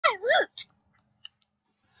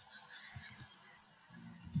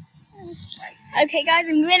Okay, guys,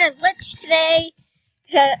 I'm doing a glitch today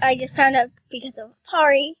that I just found out because of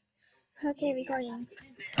Pari. Okay, recording.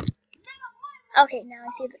 Okay, now I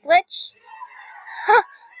see the glitch. Huh,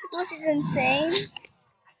 the glitch is insane.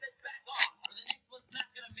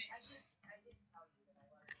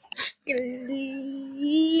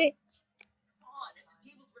 Glitch.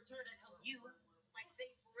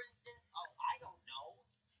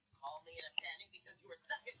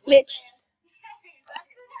 Glitch.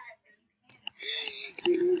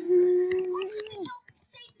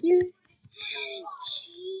 You change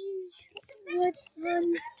what's on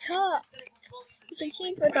top. You can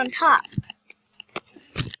change what's on top.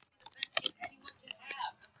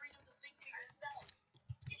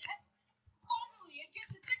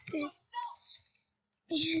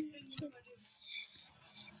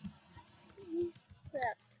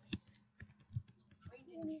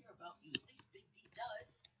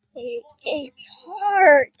 And it's a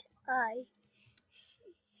part I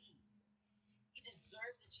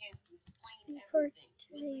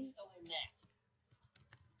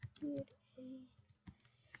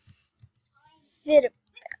video.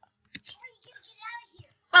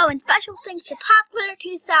 Oh, and special thanks to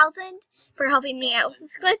Poplar2000 for helping me out with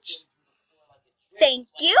this glitch. Thank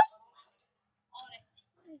you.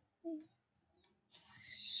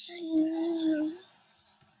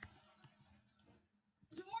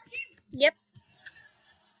 Yep.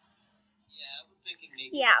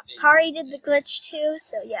 Yeah, Pari did the glitch too,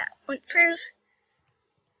 so yeah, went through.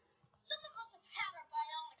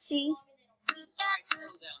 See?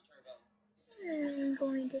 I'm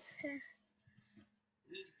going to test.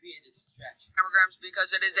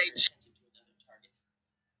 Because it is a.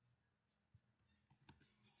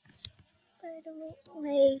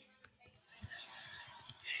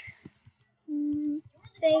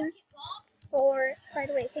 By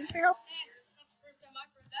the way, thanks for help.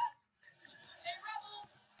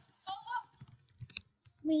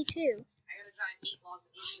 Me too. I got a giant meat log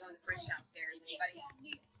that needs to go in the fridge downstairs.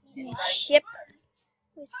 Anybody? Ship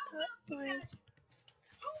was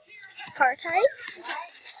car type.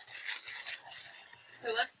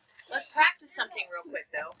 So let's practice something real quick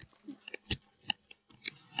though.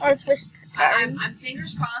 Or it's whisper. I'm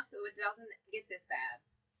fingers crossed that it doesn't get this bad.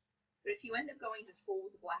 But if you end up going to school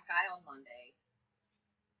with a black eye on Monday,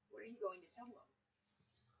 what are you going to tell them?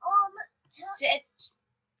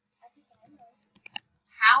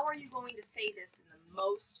 How are you going to say this in the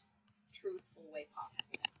most truthful way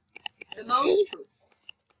possible? The most truthful.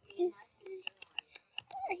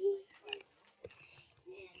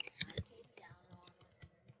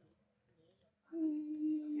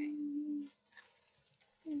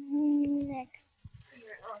 Next.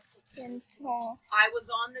 I was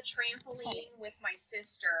on the trampoline with my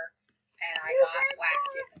sister and I got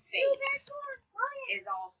whacked in the face. Is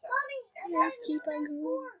also Let's keep on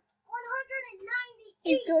going.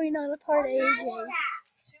 Keep going on a part of AJ.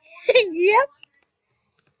 Yep.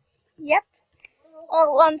 Yep.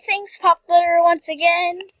 Oh, thanks, Poplar, once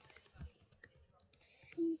again.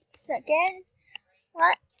 Again.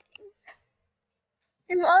 What?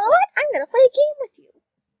 And you know what? I'm gonna play a game with you.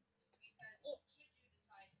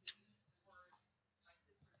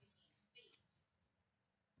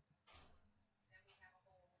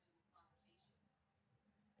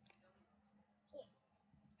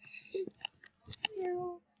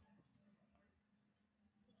 No.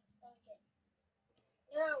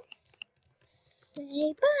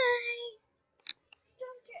 Say bye.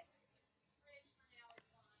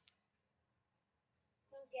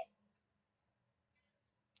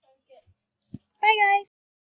 Bye, guys.